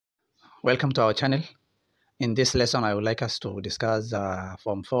Welcome to our channel. In this lesson, I would like us to discuss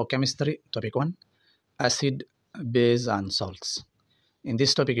Form 4 Chemistry, Topic 1, Acid, Base, and Salts. In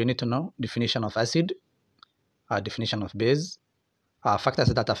this topic, you need to know definition of acid, definition of base,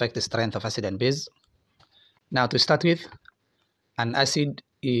 factors that affect the strength of acid and base. Now, to start with, an acid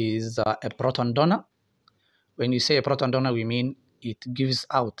is a proton donor. When you say a proton donor, we mean it gives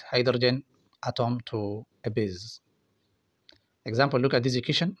out hydrogen atom to a base. Example, look at this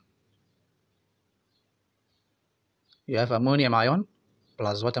equation. You have ammonium ion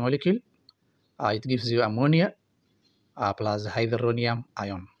plus water molecule. It gives you ammonia plus hydronium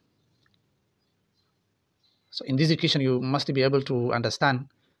ion. So in this equation, you must be able to understand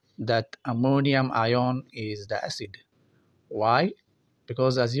that ammonium ion is the acid. Why?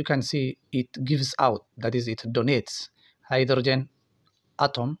 Because as you can see, it gives out, that is, it donates hydrogen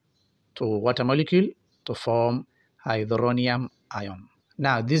atom to water molecule to form hydronium ion.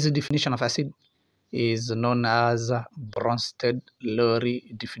 Now, this definition of acid is known as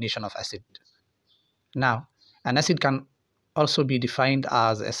Bronsted-Lowry definition of acid. Now, an acid can also be defined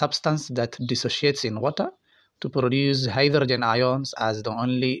as a substance that dissociates in water to produce hydrogen ions as the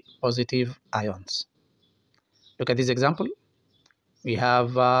only positive ions. Look at this example. We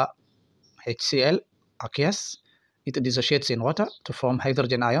have HCl, aqueous. It dissociates in water to form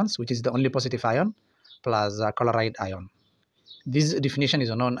hydrogen ions, which is the only positive ion, plus chloride ion. This definition is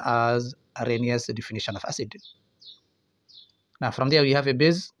known as Arrhenius definition of acid. Now, from there, we have a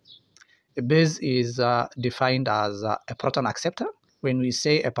base. A base is defined as a proton acceptor. When we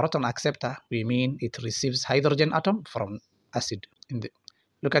say a proton acceptor, we mean it receives hydrogen atom from acid.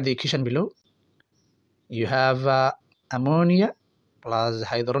 Look at the equation below. You have ammonia plus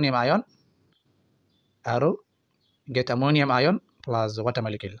hydronium ion, arrow, get ammonium ion plus water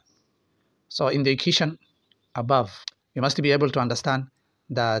molecule. So in the equation above, you must be able to understand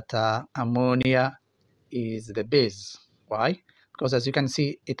that ammonia is the base. Why? Because as you can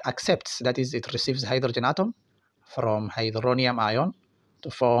see, it accepts, that is, it receives hydrogen atom from hydronium ion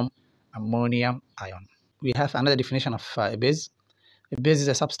to form ammonium ion. We have another definition of a base. A base is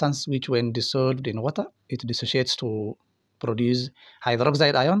a substance which, when dissolved in water, it dissociates to produce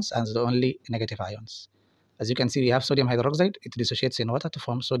hydroxide ions as the only negative ions. As you can see, we have sodium hydroxide. It dissociates in water to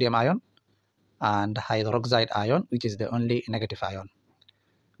form sodium ion and hydroxide ion, which is the only negative ion.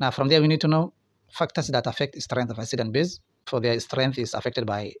 Now, from there, we need to know factors that affect strength of acid and base. For their strength is affected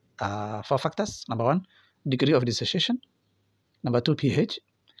by 4 factors. Number 1, degree of dissociation. Number 2, pH.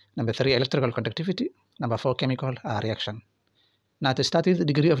 Number 3, electrical conductivity. Number 4, chemical reaction. Now, to start with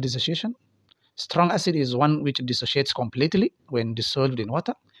degree of dissociation, strong acid is one which dissociates completely when dissolved in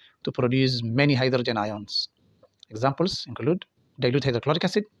water to produce many hydrogen ions. Examples include dilute hydrochloric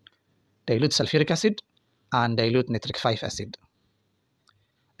acid, dilute sulfuric acid, and dilute nitric 5 acid.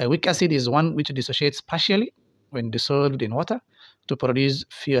 A weak acid is one which dissociates partially when dissolved in water to produce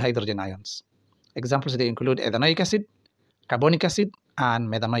few hydrogen ions. Examples they include ethanoic acid, carbonic acid, and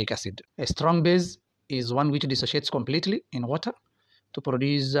methanoic acid. A strong base is one which dissociates completely in water to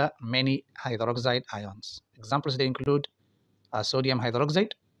produce many hydroxide ions. Examples they include sodium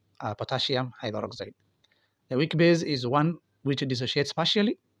hydroxide, potassium hydroxide. A weak base is one which dissociates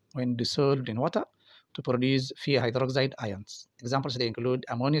partially when dissolved in water to produce few hydroxide ions. Examples they include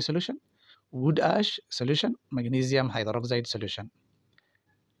ammonia solution, wood ash solution, magnesium hydroxide solution.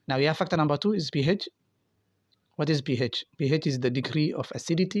 Now we have factor number 2 is pH. What is pH? pH is the degree of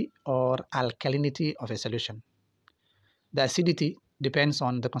acidity or alkalinity of a solution. The acidity depends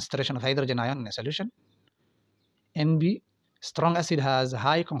on the concentration of hydrogen ion in a solution. NB, strong acid has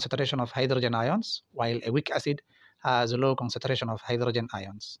high concentration of hydrogen ions, while a weak acid has low concentration of hydrogen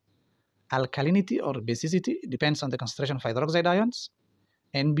ions. Alkalinity or basicity depends on the concentration of hydroxide ions.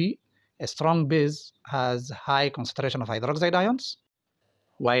 NB, a strong base has high concentration of hydroxide ions,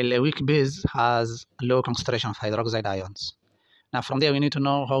 while a weak base has low concentration of hydroxide ions. Now from there, we need to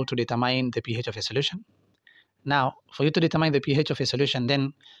know how to determine the pH of a solution. Now, for you to determine the pH of a solution,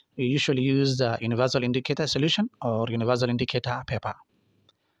 then you usually use the universal indicator solution or universal indicator paper.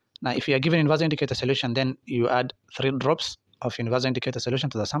 Now, if you are given universal indicator solution, then you add 3 drops of universal indicator solution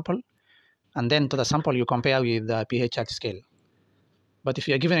to the sample, and then to the sample you compare with the pH chart scale. But if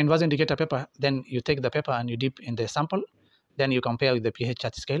you are given an universal indicator paper, then you take the paper and you dip in the sample, then you compare with the pH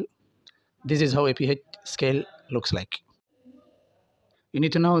chart scale. This is how a pH scale looks like. You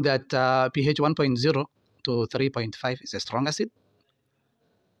need to know that pH 1.0 to 3.5 is a strong acid.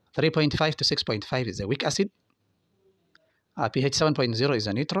 3.5 to 6.5 is a weak acid. pH 7.0 is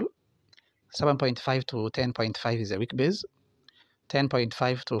a neutral. 7.5 to 10.5 is a weak base.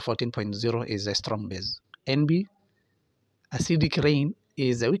 10.5 to 14.0 is a strong base. NB, acidic rain,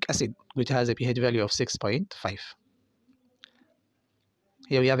 is a weak acid which has a pH value of 6.5.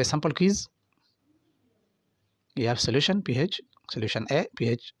 Here we have a sample quiz. We have solution pH, solution A,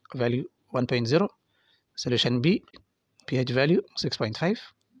 pH value 1.0, solution B, pH value 6.5,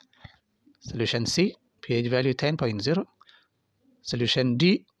 solution C, pH value 10.0, solution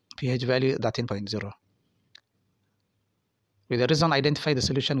D, pH value 13.0. With the reason, identify the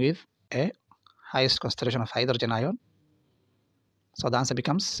solution with A, highest concentration of hydrogen ion. So the answer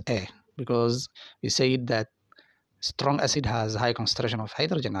becomes A, because we said that strong acid has high concentration of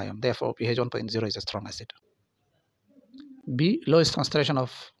hydrogen ion. Therefore, pH 1.0 is a strong acid. B, lowest concentration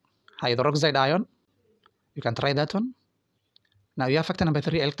of hydroxide ion. You can try that one. Now you have factor number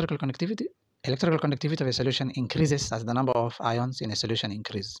 3, electrical conductivity. Electrical conductivity of a solution increases as the number of ions in a solution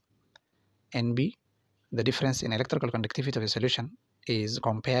increase. And B, the difference in electrical conductivity of a solution is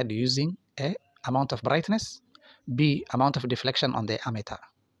compared using A, amount of brightness, B, amount of deflection on the ammeter.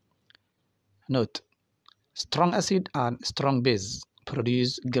 Note, strong acid and strong base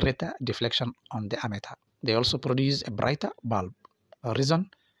produce greater deflection on the ammeter. They also produce a brighter bulb. A reason,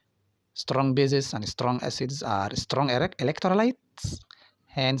 strong bases and strong acids are strong electrolytes,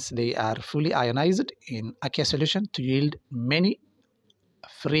 hence they are fully ionized in aqueous solution to yield many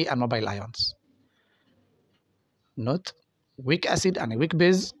free and mobile ions. Note, weak acid and a weak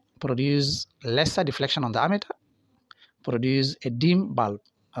base produce lesser deflection on the ammeter, produce a dim bulb.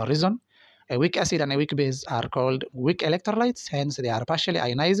 A reason, a weak acid and a weak base are called weak electrolytes, hence they are partially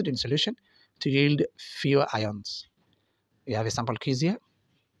ionized in solution to yield fewer ions. We have a sample quiz here.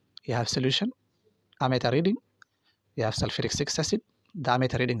 You have solution, ammeter reading. You have sulfuric 6 acid, the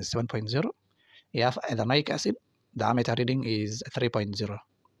ammeter reading is 7.0. You have ethanoic acid, the ammeter reading is 3.0.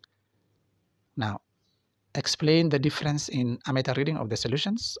 Now, explain the difference in ammeter reading of the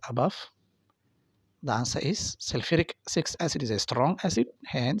solutions above. The answer is sulfuric 6 acid is a strong acid,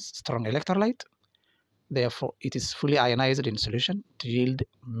 hence strong electrolyte. Therefore, it is fully ionized in solution to yield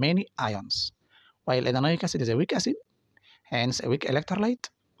many ions. While ethanoic acid is a weak acid, hence a weak electrolyte.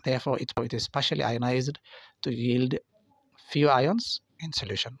 Therefore, it is partially ionized to yield few ions in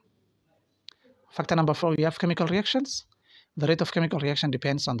solution. Factor number 4, we have chemical reactions. The rate of chemical reaction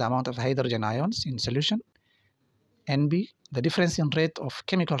depends on the amount of hydrogen ions in solution. And B, the difference in rate of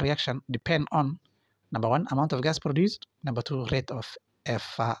chemical reaction depend on, number 1, amount of gas produced, number 2, rate of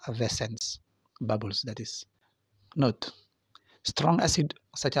effervescence, bubbles that is. Note, strong acid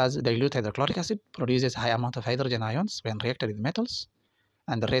such as dilute hydrochloric acid produces high amount of hydrogen ions when reacted with metals,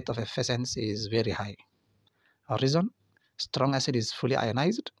 and the rate of effervescence is very high. A reason, strong acid is fully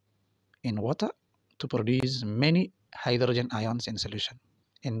ionized in water to produce many hydrogen ions in solution.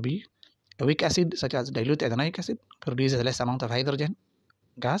 And B, a weak acid such as dilute ethanoic acid produces less amount of hydrogen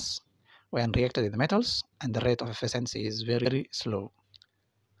gas when reacted with metals, and the rate of effervescence is very, very slow.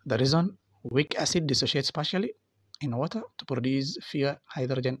 The reason, weak acid dissociates partially in water to produce fewer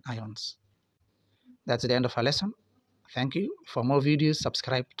hydrogen ions. That's the end of our lesson. Thank you. For more videos,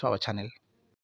 subscribe to our channel.